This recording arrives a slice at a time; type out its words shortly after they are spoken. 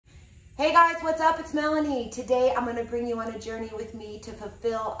Hey guys, what's up? It's Melanie. Today I'm going to bring you on a journey with me to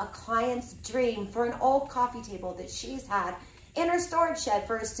fulfill a client's dream for an old coffee table that she's had in her storage shed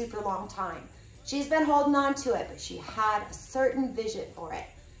for a super long time. She's been holding on to it, but she had a certain vision for it.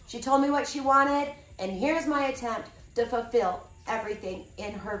 She told me what she wanted, and here's my attempt to fulfill everything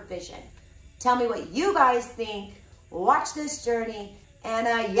in her vision. Tell me what you guys think. Watch this journey,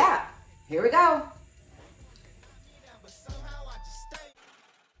 and yeah, here we go.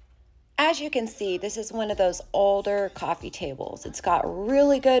 As you can see, this is one of those older coffee tables. It's got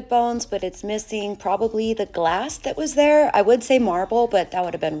really good bones, but it's missing probably the glass that was there. I would say marble, but that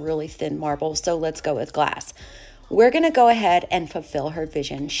would have been really thin marble, so let's go with glass. We're gonna go ahead and fulfill her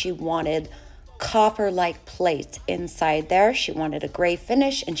vision. She wanted copper-like plates inside there. She wanted a gray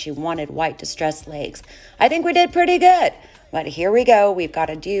finish, and she wanted white distressed legs. I think we did pretty good, but here we go. We've got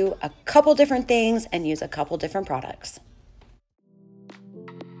to do a couple different things and use a couple different products.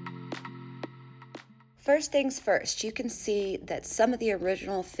 First things first, you can see that some of the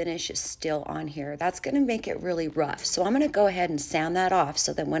original finish is still on here. That's going to make it really rough. So I'm going to go ahead and sand that off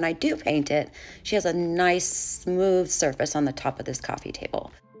so that when I do paint it, she has a nice smooth surface on the top of this coffee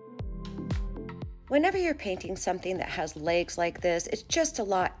table. Whenever you're painting something that has legs like this, it's just a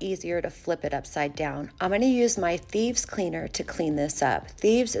lot easier to flip it upside down. I'm going to use my Thieves cleaner to clean this up.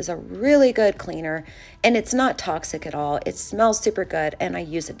 Thieves is a really good cleaner and it's not toxic at all. It smells super good and I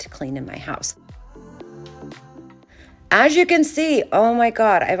use it to clean in my house. As you can see, oh my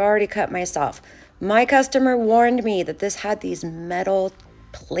God, I've already cut myself. My customer warned me that this had these metal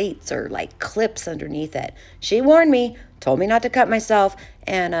plates or like clips underneath it. She warned me, told me not to cut myself,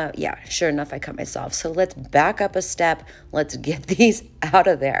 and yeah, sure enough, I cut myself. So let's back up a step. Let's get these out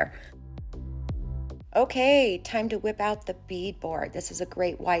of there. Okay, time to whip out the beadboard. This is a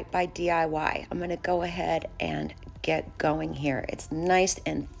great white by DIY. I'm gonna go ahead and get going here. It's nice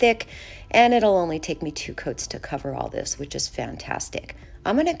and thick, and it'll only take me 2 coats to cover all this, which is fantastic.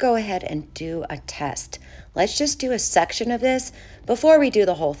 I'm gonna go ahead and do a test. Let's just do a section of this before we do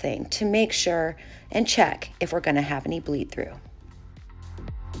the whole thing to make sure and check if we're gonna have any bleed through.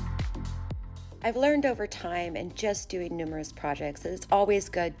 I've learned over time and just doing numerous projects that it's always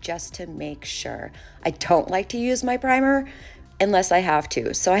good just to make sure. I don't like to use my primer unless I have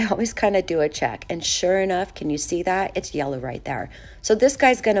to, so I always kind of do a check. And sure enough, can you see that? It's yellow right there. So this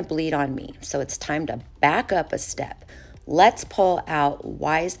guy's gonna bleed on me, so it's time to back up a step. Let's pull out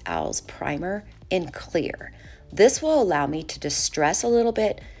Wise Owl's primer in clear. This will allow me to distress a little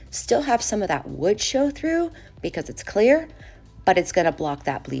bit, still have some of that wood show through because it's clear, but it's gonna block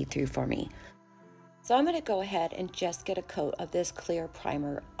that bleed through for me. So I'm gonna go ahead and just get a coat of this clear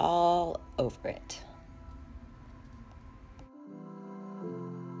primer all over it.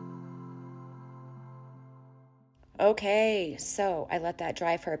 Okay, so I let that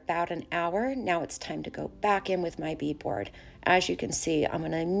dry for about an hour. Now it's time to go back in with my beadboard. As you can see, I'm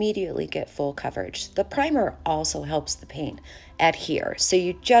gonna immediately get full coverage. The primer also helps the paint adhere. So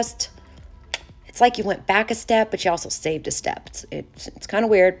you just, it's like you went back a step, but you also saved a step. It's kind of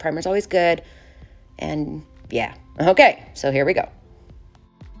weird. Primer's always good. And yeah, okay, so here we go.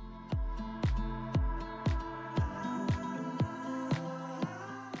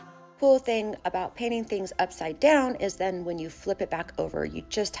 Cool thing about painting things upside down is then when you flip it back over, you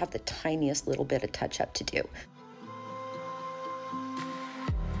just have the tiniest little bit of touch up to do.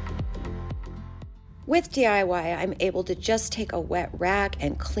 With DIY, I'm able to just take a wet rag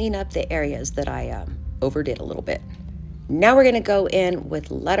and clean up the areas that I overdid a little bit. Now we're gonna go in with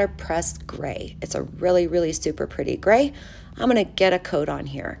letterpress gray. It's a really, really super pretty gray. I'm gonna get a coat on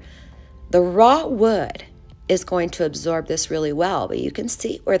here. The raw wood is going to absorb this really well, but you can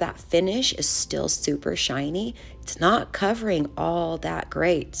see where that finish is still super shiny. It's not covering all that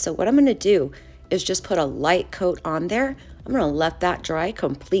great. So what I'm gonna do is just put a light coat on there. I'm gonna let that dry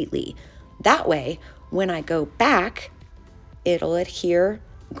completely. That way, when I go back, it'll adhere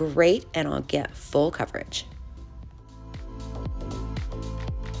great and I'll get full coverage.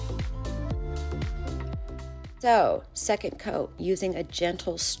 So, second coat, using a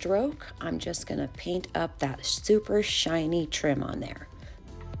gentle stroke, I'm just gonna paint up that super shiny trim on there.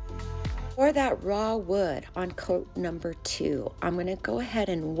 For that raw wood on coat number 2, I'm gonna go ahead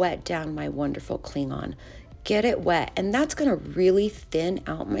and wet down my wonderful Klingon. Get it wet, and that's gonna really thin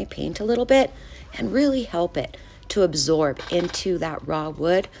out my paint a little bit and really help it to absorb into that raw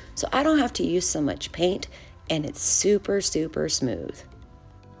wood so I don't have to use so much paint and it's super, super smooth.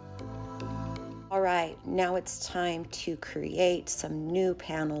 All right, now it's time to create some new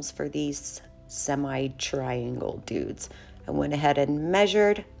panels for these semi-triangle dudes. I went ahead and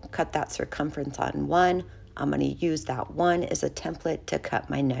measured, cut that circumference on one. I'm going to use that one as a template to cut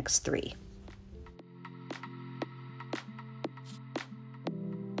my next 3.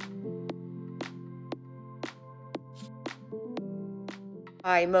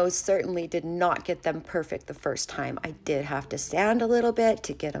 I most certainly did not get them perfect the first time. I did have to sand a little bit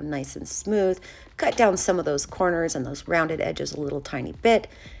to get them nice and smooth, cut down some of those corners and those rounded edges a little tiny bit.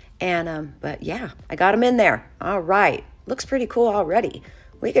 And, but yeah, I got them in there. All right, looks pretty cool already.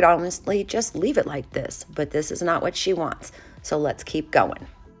 We could honestly just leave it like this, but this is not what she wants. So let's keep going.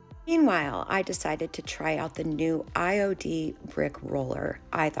 Meanwhile, I decided to try out the new IOD brick roller.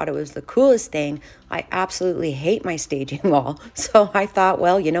 I thought it was the coolest thing. I absolutely hate my staging wall. So I thought,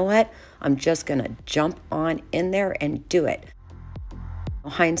 well, you know what? I'm just gonna jump on in there and do it.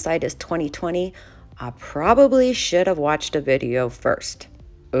 Hindsight is 2020. I probably should have watched a video first.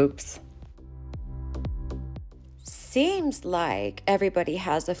 Oops. Seems like everybody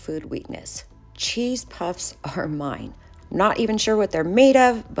has a food weakness. Cheese puffs are mine. Not even sure what they're made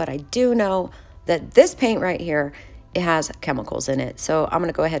of, but I do know that this paint right here, it has chemicals in it. So I'm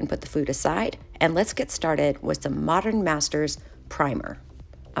gonna go ahead and put the food aside and let's get started with some Modern Masters primer.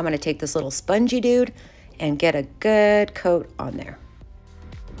 I'm gonna take this little spongy dude and get a good coat on there.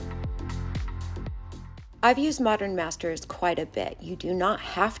 I've used Modern Masters quite a bit. You do not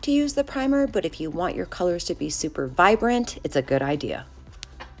have to use the primer, but if you want your colors to be super vibrant, it's a good idea.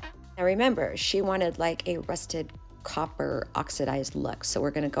 Now remember, she wanted like a rusted copper oxidized look. So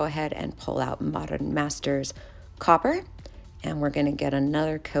we're going to go ahead and pull out Modern Masters copper and we're going to get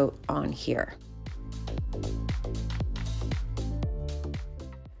another coat on here.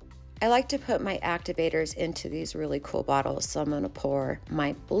 I like to put my activators into these really cool bottles. So I'm going to pour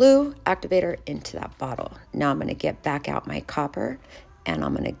my blue activator into that bottle. Now I'm going to get back out my copper and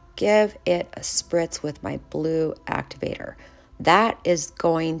I'm going to give it a spritz with my blue activator. That is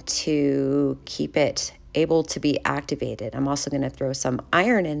going to keep it able to be activated. I'm also going to throw some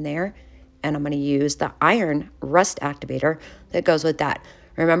iron in there and I'm going to use the iron rust activator that goes with that.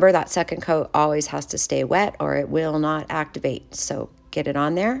 Remember that second coat always has to stay wet or it will not activate. So get it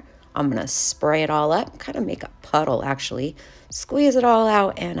on there. I'm going to spray it all up, kind of make a puddle actually, squeeze it all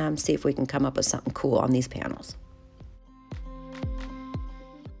out and see if we can come up with something cool on these panels.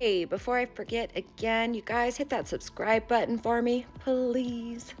 Hey, before I forget again, you guys hit that subscribe button for me,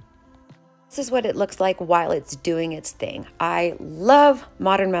 please. This is what it looks like while it's doing its thing. I love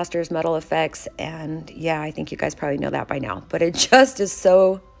Modern Masters metal effects, and yeah, I think you guys probably know that by now, but it just is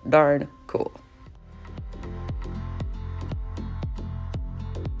so darn cool.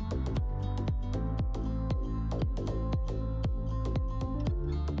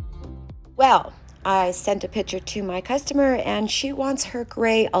 Well, I sent a picture to my customer and she wants her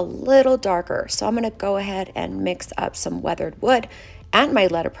gray a little darker. So I'm gonna go ahead and mix up some weathered wood and my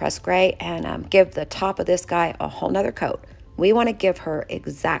letterpress gray and give the top of this guy a whole nother coat. We want to give her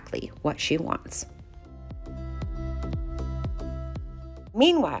exactly what she wants.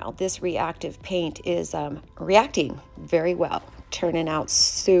 Meanwhile, this reactive paint is reacting very well, turning out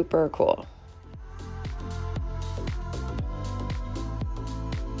super cool.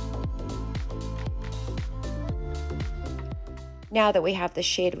 Now that we have the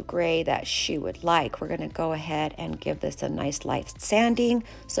shade of gray that she would like, we're going to go ahead and give this a nice light sanding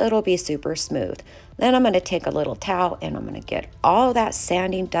so it'll be super smooth. Then I'm going to take a little towel and I'm going to get all that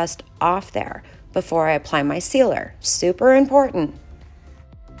sanding dust off there before I apply my sealer. Super important.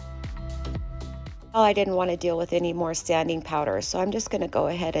 Well, I didn't want to deal with any more sanding powder, so I'm just going to go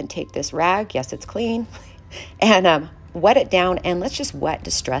ahead and take this rag, yes it's clean, and wet it down, and let's just wet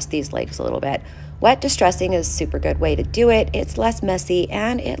distress these legs a little bit. Wet distressing is a super good way to do it. It's less messy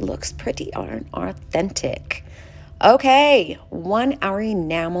and it looks pretty authentic. Okay, 1 hour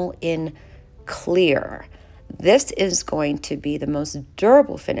enamel in clear. This is going to be the most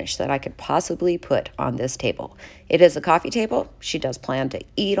durable finish that I could possibly put on this table. It is a coffee table. She does plan to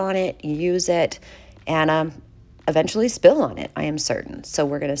eat on it, use it, and eventually spill on it, I am certain. So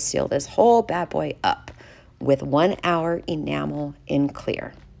we're gonna seal this whole bad boy up with 1 hour enamel in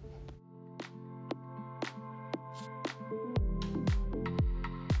clear.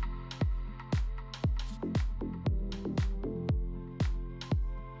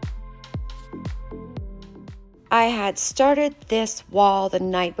 I had started this wall the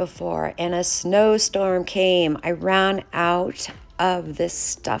night before and a snowstorm came. I ran out of this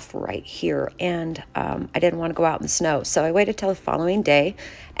stuff right here and I didn't want to go out in the snow. So I waited till the following day,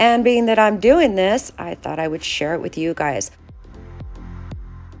 and being that I'm doing this, I thought I would share it with you guys.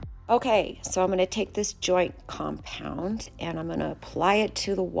 Okay, so I'm going to take this joint compound and I'm going to apply it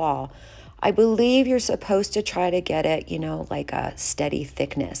to the wall. I believe you're supposed to try to get it, you know, like a steady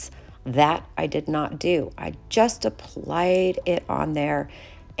thickness. That I did not do. I just applied it on there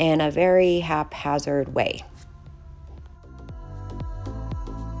in a very haphazard way.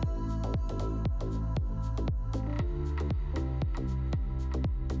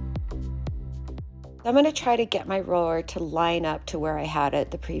 I'm going to try to get my roller to line up to where I had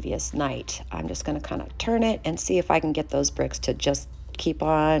it the previous night. I'm just going to kind of turn it and see if I can get those bricks to just keep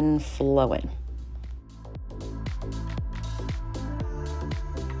on flowing.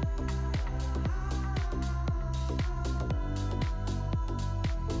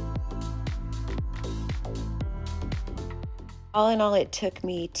 All in all, it took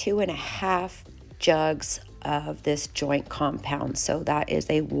me 2.5 jugs of this joint compound. So that is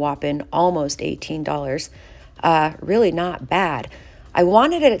a whopping almost $18. Really not bad. I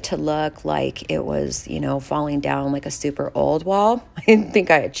wanted it to look like it was, you know, falling down like a super old wall. I didn't think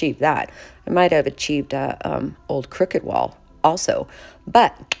I achieved that. I might have achieved a old crooked wall also.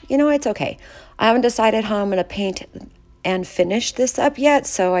 But, you know, it's okay. I haven't decided how I'm going to paint and finish this up yet.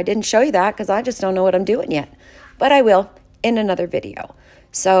 So I didn't show you that because I just don't know what I'm doing yet. But I will in another video.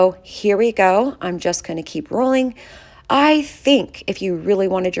 So here we go. I'm just going to keep rolling. I think if you really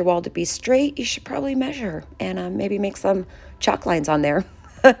wanted your wall to be straight, you should probably measure and maybe make some chalk lines on there.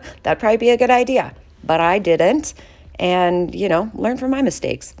 That'd probably be a good idea, but I didn't. And, you know, learn from my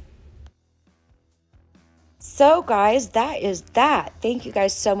mistakes. So guys, that is that. Thank you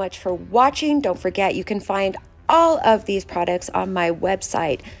guys so much for watching. Don't forget, you can find all of these products on my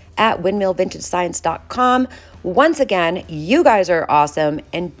website at windmillvintagedesigns.com. Once again, you guys are awesome,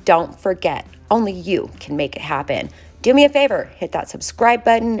 and don't forget, only you can make it happen. Do me a favor, hit that subscribe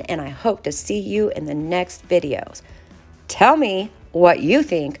button, and I hope to see you in the next videos. Tell me what you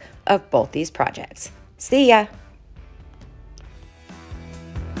think of both these projects. See ya!